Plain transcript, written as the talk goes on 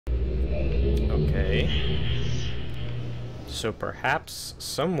Okay. So perhaps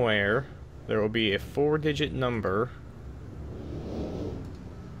somewhere there will be a 4-digit number,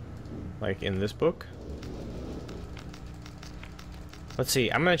 like in this book. Let's see,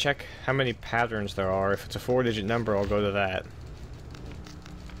 I'm gonna check how many patterns there are. If it's a 4-digit number, I'll go to that.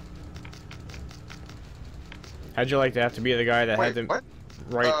 How'd you like to have to be the guy that had to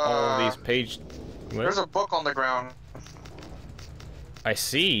write all these pages? There's a book on the ground. I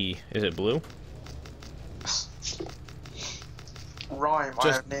see. Is it blue? Rime, I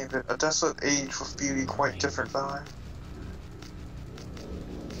have named it. A desolate age with beauty quite different than I.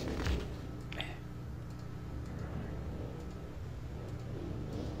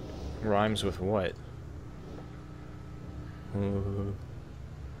 Rhymes with what?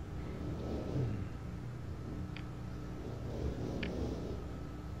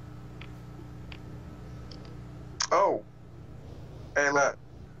 Oh! Hey, let.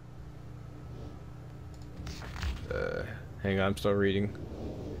 Hang on, I'm still reading.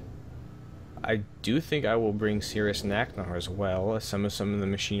 I do think I will bring Sirius and Aknar as well as some of the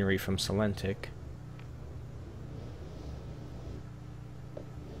machinery from Salentic.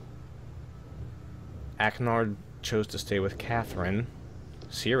 Aknar chose to stay with Catherine.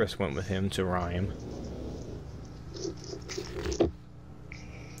 Sirius went with him to Rime.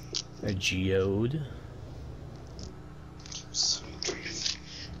 A geode.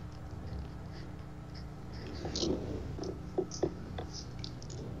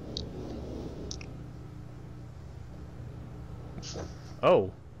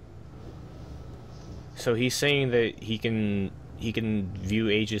 Oh. So he's saying that he can view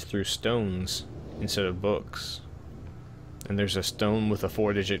ages through stones instead of books. And there's a stone with a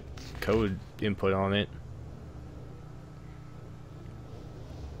 4-digit code input on it.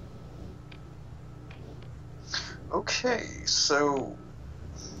 Okay, so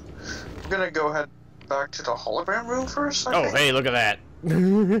I'm gonna go ahead back to the hologram room first. I think. Hey, look at that.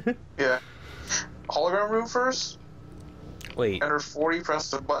 Yeah. Hologram room first? Wait. Enter 40,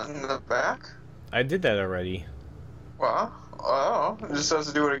 press the button in the back? I did that already. Well, I don't know. It just says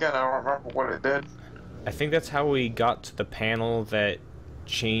to do it again. I don't remember what it did. I think that's how we got to the panel that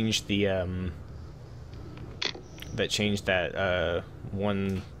changed the,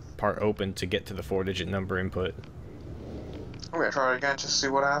 one part open to get to the 4-digit number input. I'm gonna try it again just to see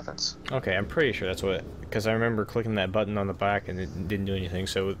what happens. Okay, I'm pretty sure that's what, because I remember clicking that button on the back and it didn't do anything.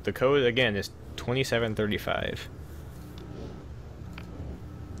 So the code, again, is 2735.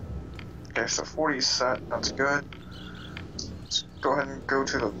 Okay, so 40 is set. That's good. Let's go ahead and go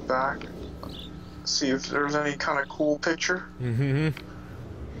to the back. See if there's any kind of cool picture. Mm-hmm.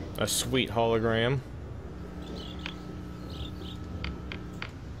 A sweet hologram.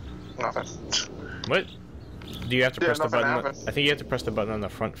 Nothing. What? Do you have to press the button? Happened. I think you have to press the button on the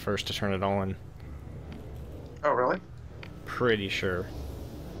front first to turn it on. Oh, really? Pretty sure.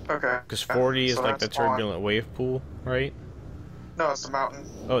 Okay. Because 40 is so like the turbulent wave pool, right? No, it's the mountain.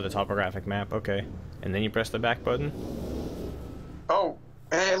 Oh, the topographic map, okay. And then you press the back button? Oh,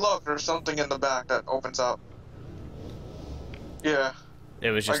 hey, look, there's something in the back that opens up. Yeah.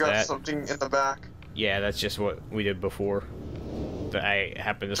 It was just I got that. something in the back. Yeah, that's just what we did before. That I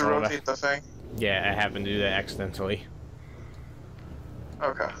happened to rotate the thing? Yeah, I happened to do that accidentally.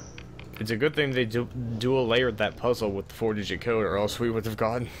 Okay. It's a good thing they dual layered that puzzle with the 4-digit code, or else we would have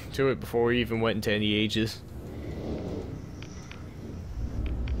gotten to it before we even went into any ages.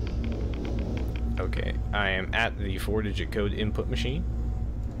 Okay, I am at the 4-digit code input machine.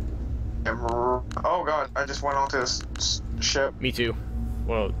 Oh god, I just went onto this ship. Me too.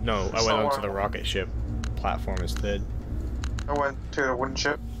 Well, no, I went onto the rocket ship platform instead. I went to the wooden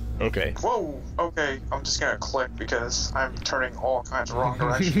ship. Okay. Whoa! Okay, I'm just gonna click because I'm turning all kinds of wrong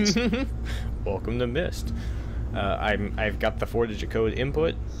directions. Welcome to MYST. I've got the 4-digit code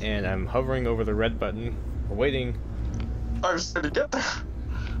input, and I'm hovering over the red button, waiting. I was trying to get there.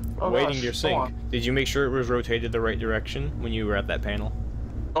 Oh, waiting gosh, your sync. Did you make sure it was rotated the right direction when you were at that panel?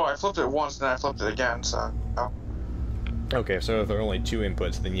 Oh, I flipped it once, then I flipped it again, so... Oh. Okay, so if there are only 2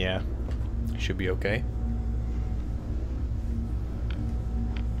 inputs, then yeah. Should be okay.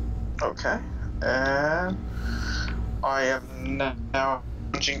 Okay. And... I am now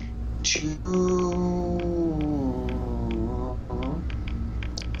changing to...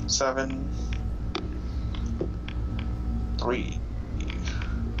 7... 3...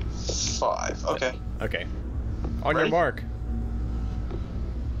 5. Okay. Okay. On Ready? your mark.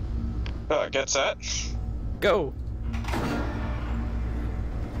 Get set. Go!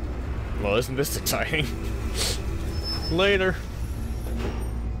 Well, isn't this exciting? Later.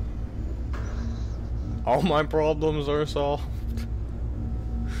 All my problems are solved.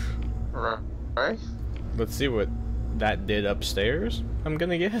 Right? Let's see what that did upstairs, I'm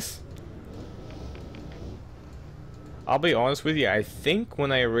gonna guess. I'll be honest with you, I think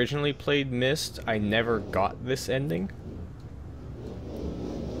when I originally played MYST, I never got this ending.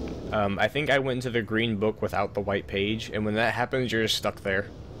 I think I went into the green book without the white page, and when that happens, you're just stuck there.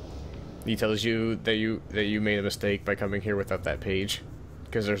 He tells you that you made a mistake by coming here without that page,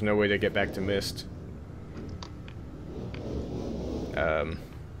 because there's no way to get back to MYST.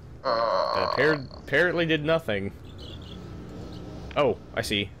 Apparently did nothing. Oh, I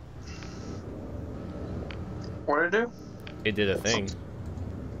see. What did it do? It did a thing.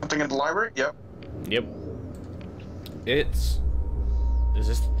 Something in the library? Yep. Yep. Is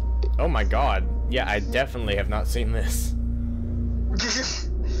this... Oh my god. Yeah, I definitely have not seen this.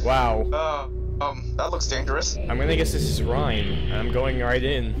 Wow. That looks dangerous. I'm gonna guess this is Rime, and I'm going right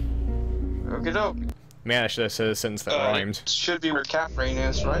in. Okie doke. Man, I should have said a sentence that rhymed. It should be where Catherine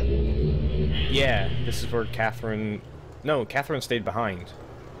is, right? Yeah, this is where Catherine... No, Catherine stayed behind.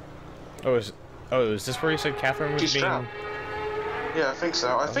 Is this where you said Catherine was She's being... trapped. Yeah, I think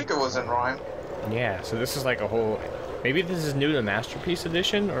so. I think it was in Rime. Yeah, so this is like a whole... Maybe this is new to Masterpiece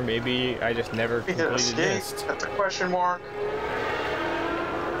Edition, or maybe I just never completed MYST. That's a question mark.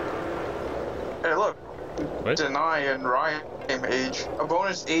 Hey, look. What? Deny and Rime age. A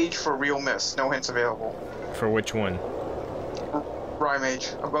bonus age for realMYST. No hints available. For which one? Rime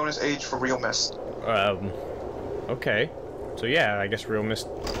age. A bonus age for realMYST. Okay. So yeah, I guess realMYST...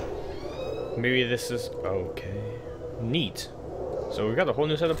 Maybe this is... Okay. Neat. So we've got a whole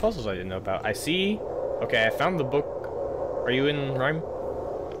new set of puzzles I didn't know about. I see... Okay, I found the book... Are you in Rime?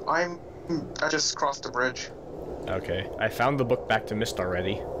 I just crossed the bridge. Okay. I found the book back to MYST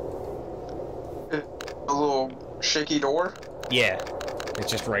already. A little shaky door? Yeah. It's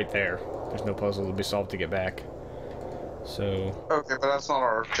just right there. There's no puzzle to be solved to get back. So... Okay, but that's not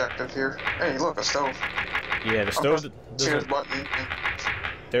our objective here. Hey, look, a stove. Yeah, the stove... Button.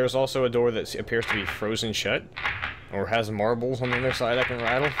 There's also a door that appears to be frozen shut. Or has marbles on the other side I can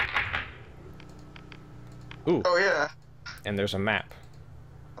rattle. Ooh. Oh, yeah. And there's a map.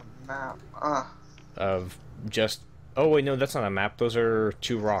 A map. Of just... Oh, wait, no, that's not a map. Those are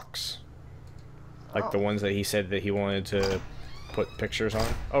 2 rocks. Like the ones that he said that he wanted to put pictures on.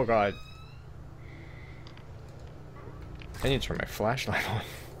 Oh, God. I need to turn my flashlight on.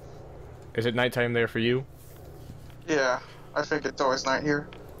 Is it nighttime there for you? Yeah, I think it's always night here.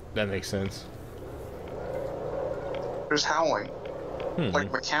 That makes sense. There's howling. Like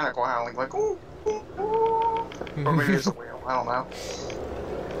mechanical howling, like ooh, ooh, ooh. Or maybe it's a whale, I don't know.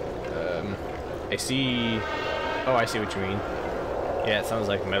 I see... Oh, I see what you mean. Yeah, it sounds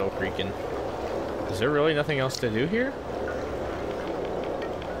like metal creaking. Is there really nothing else to do here?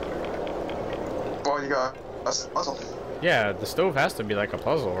 Well, you got a puzzle. Yeah, the stove has to be like a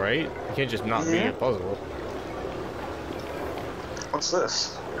puzzle, right? You can't just not be a puzzle. What's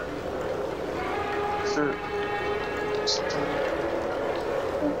this? Is there something?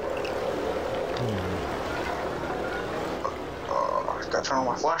 I gotta turn on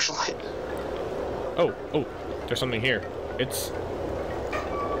my flashlight. Oh, there's something here. It's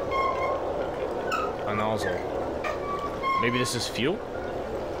a nozzle. Maybe this is fuel?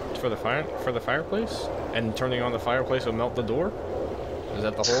 It's for the fireplace? And turning on the fireplace will melt the door? Is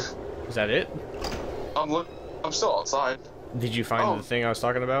that the whole... Is that it? I'm still outside. Did you find the thing I was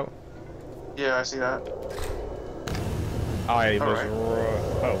talking about? Yeah, I see that. I was... Alright.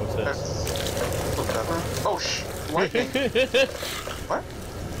 Oh, what's this? Oh, lightning. What?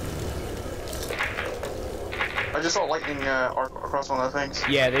 I just saw lightning arc across one of the things.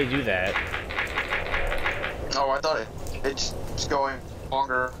 Yeah, they do that. Oh, I thought it's going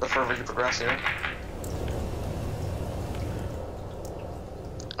longer the further you progress here.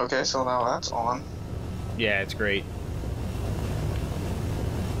 Okay, so now that's on. Yeah, it's great.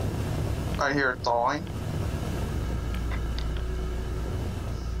 I hear it thawing.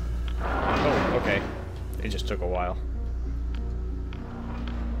 Oh, okay. It just took a while.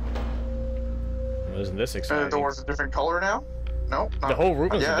 Isn't this exciting? The door's a different color now? Nope. The whole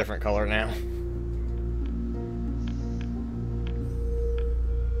room is a different color now.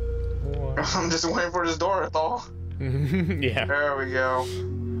 I'm just waiting for this door to thaw. Yeah. There we go.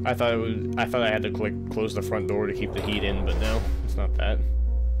 I thought I had to close the front door to keep the heat in, but no, it's not that.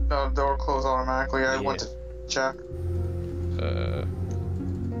 No, the door closed automatically. I went to check.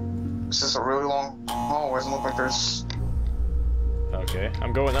 It's just a really long hallway. It doesn't look like there's... Okay,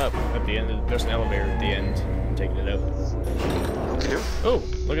 I'm going up at the end. There's an elevator at the end. I'm taking it up. Okay. Oh,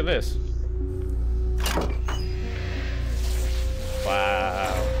 look at this.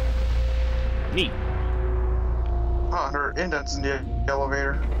 Wow. Neat. There are indents in the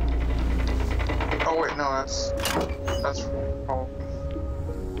elevator. Oh wait, no, that's wrong.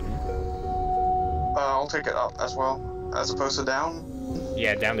 I'll take it up as well, as opposed to down.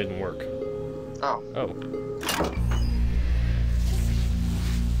 Yeah, down didn't work. Oh. Oh.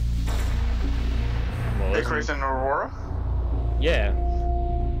 Well, They create an aurora? Yeah.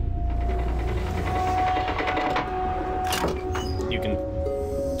 You can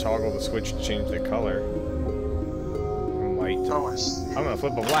toggle the switch to change the color from white to... Oh, I see. I'm gonna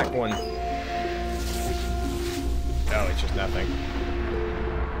flip a black one. Oh, it's just nothing.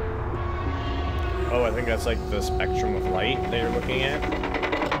 Oh, I think that's like the spectrum of light that you're looking at.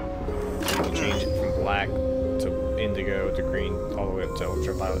 So you can change it from black to indigo to green, all the way up to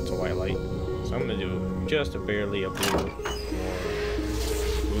ultraviolet to white light. So I'm gonna do just barely a blue.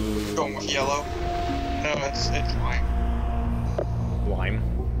 Blue. Go with yellow. No, it's lime. Lime.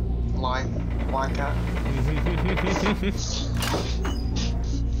 Lime. BlindCat.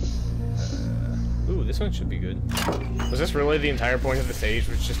 Ooh, this one should be good. Was this really the entire point of the stage,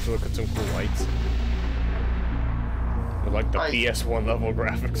 was just to look at some cool lights? With like the PS1 level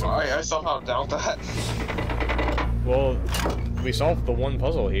graphics. I somehow doubt that. Well, we solved the one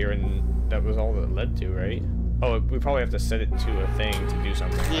puzzle here, and that was all that it led to, right? Oh, we probably have to set it to a thing to do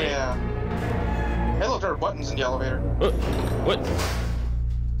something, right? Yeah. Hey, look, there are buttons in the elevator. What?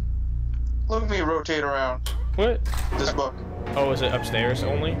 Look at me rotate around. What? This book. Oh, is it upstairs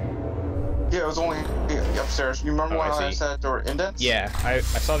only? Yeah, it was only upstairs. You remember when I said there were indents? Yeah, I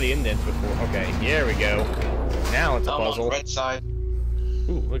saw the indents before. Okay, here we go. Now it's a puzzle. On the red side.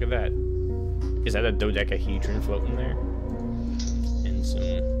 Ooh, look at that. Is that a dodecahedron floating there? And some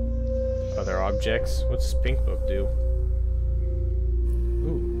other objects. What's this pink book do?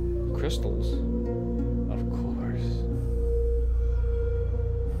 Ooh, crystals. Of course.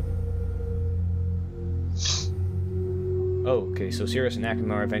 Oh, okay, so Sirius and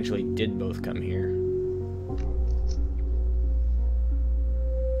Akamar eventually did both come here.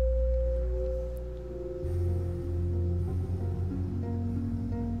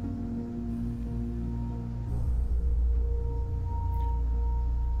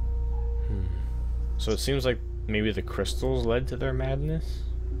 So it seems like maybe the crystals led to their madness?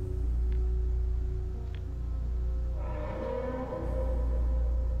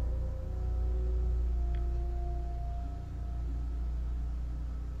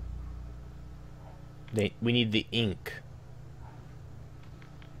 We need the ink.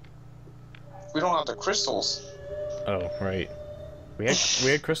 We don't have the crystals. Oh, right. We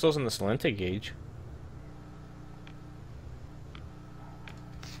had crystals in the Salente gauge.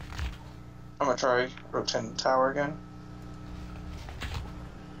 I'm gonna try rotating the tower again.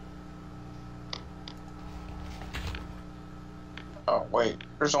 Oh wait,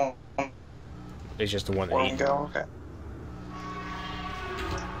 there's only one. It's just the one One eight. go. Okay.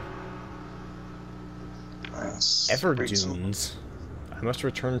 Everdunes. I must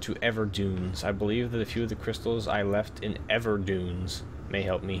return to Everdunes. I believe that a few of the crystals I left in Everdunes may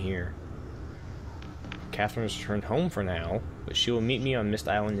help me here. Catherine has returned home for now, but she will meet me on Mist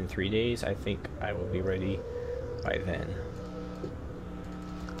Island in 3 days. I think I will be ready by then.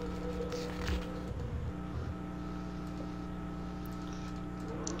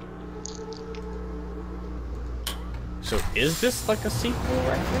 So is this like a sequel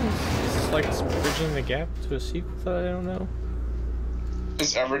reference? Is this like bridging the gap to a sequel that I don't know?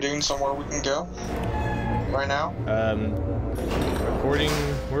 Is Everdune somewhere we can go? Right now? According...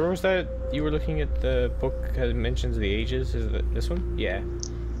 Where was that? You were looking at the book that mentions the ages? Is it this one? Yeah.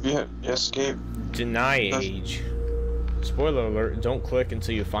 Yeah, escape. Deny age. Spoiler alert, don't click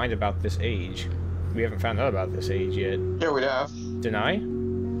until you find about this age. We haven't found out about this age yet. Yeah, we have. Deny?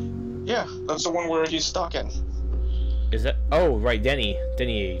 Yeah, that's the one where he's stuck in. Is that... Oh, right, Denny.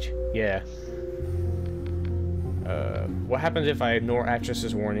 Denny age. Yeah. What happens if I ignore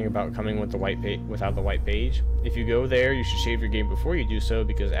Atris's warning about coming with the white without the white page? If you go there, you should save your game before you do so,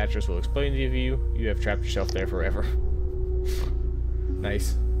 because Atris will explain to you you have trapped yourself there forever.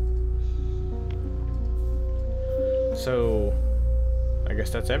 Nice. So, I guess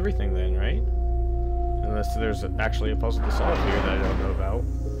that's everything then, right? Unless there's actually a puzzle to solve here that I don't know about.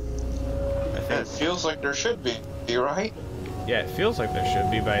 I think... It feels like there should be, right? Yeah, it feels like there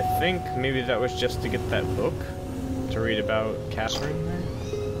should be, but I think maybe that was just to get that book to read about Catherine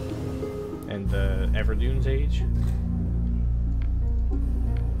there and the Everdune's age.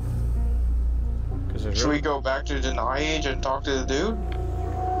 Should we go back to Deny Age and talk to the dude?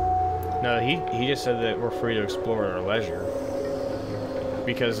 No, he just said that we're free to explore at our leisure.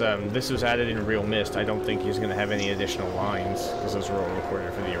 Because this was added in realMYST, I don't think he's going to have any additional lines, because those were all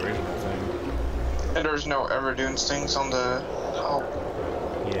recorded for the original thing. And there's no Everdune's things on the... Oh.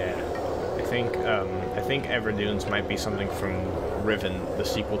 Yeah. I I think Everdunes might be something from Riven, the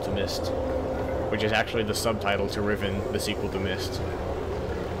sequel to Myst, which is actually the subtitle to Riven, the sequel to Myst.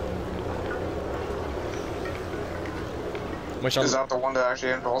 Which Is that the one that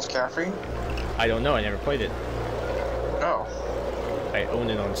actually involves caffeine? I don't know. I never played it. Oh. I own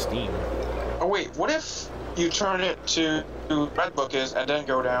it on Steam. Oh wait, what if you turn it to Red Book is and then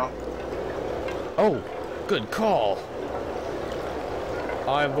go down? Oh, good call.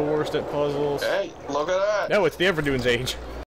 I'm the worst at puzzles. Hey, look at that. No, it's the Everdunes age.